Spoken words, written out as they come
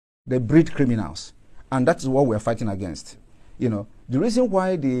They breed criminals, and that is what we are fighting against. You know, the reason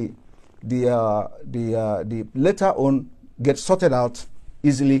why the later on get sorted out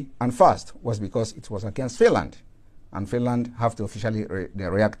easily and fast was because it was against Finland, and Finland have to officially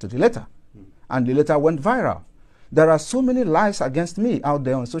react to the letter, and the letter went viral. There are so many lies against me out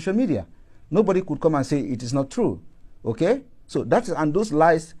there on social media. Nobody could come and say it is not true. Okay, so that is, and those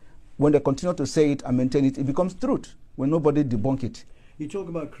lies, when they continue to say it and maintain it, it becomes truth when nobody debunk it. You talk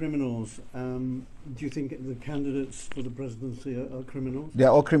about criminals. Do you think the candidates for the presidency are criminals? They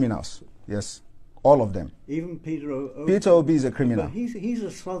are all criminals. Yes, all of them. Even Peter Obi. Peter Obi is a criminal. But he's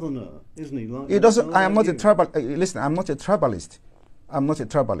a southerner, isn't he? Like, he doesn't. like I am not you. a tribal. Listen, I'm not a tribalist. I'm not a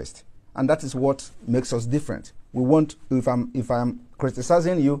tribalist, and that is what makes us different. We want. If I'm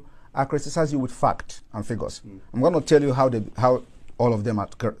criticizing you, I criticize you with fact and figures. I'm going to tell you how all of them are.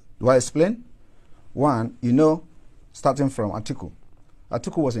 Do I explain? One, you know, starting from Atiku.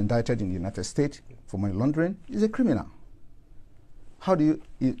 Atiku was indicted in the United States for money laundering. He's a criminal. How do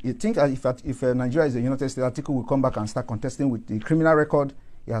you think if Nigeria is a United States, Atiku will come back and start contesting with the criminal record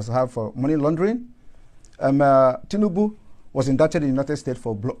he has had for money laundering? Tinubu was indicted in the United States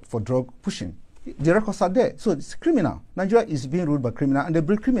for drug pushing. The records are there, so it's criminal. Nigeria is being ruled by criminals, and they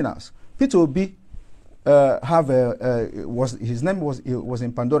breed criminals. Peter Obi his name was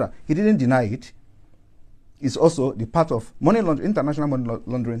in Pandora. He didn't deny it. It's also the part of money laundering, international money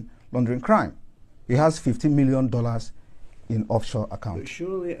laundering crime. He has $15 million in offshore accounts. But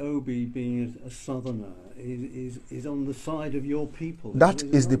surely Obi, being a southerner, is on the side of your people. That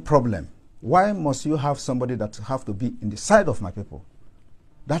is the problem. Why must you have somebody that have to be in the side of my people?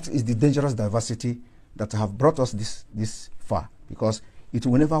 That is the dangerous diversity that have brought us this far, because it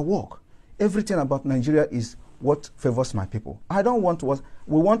will never work. Everything about Nigeria is what favors my people. I don't want what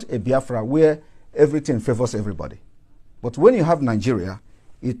we want a Biafra where everything favors everybody. But when you have Nigeria,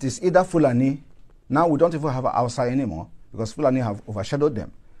 it is either Fulani. Now we don't even have Hausa anymore because Fulani have overshadowed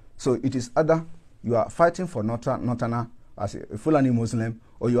them. So it is either you are fighting for Northerner as a Fulani Muslim,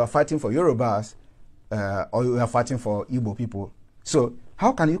 or you are fighting for Yorubas, or you are fighting for Igbo people. So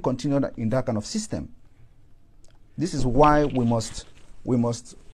how can you continue in that kind of system? This is why we must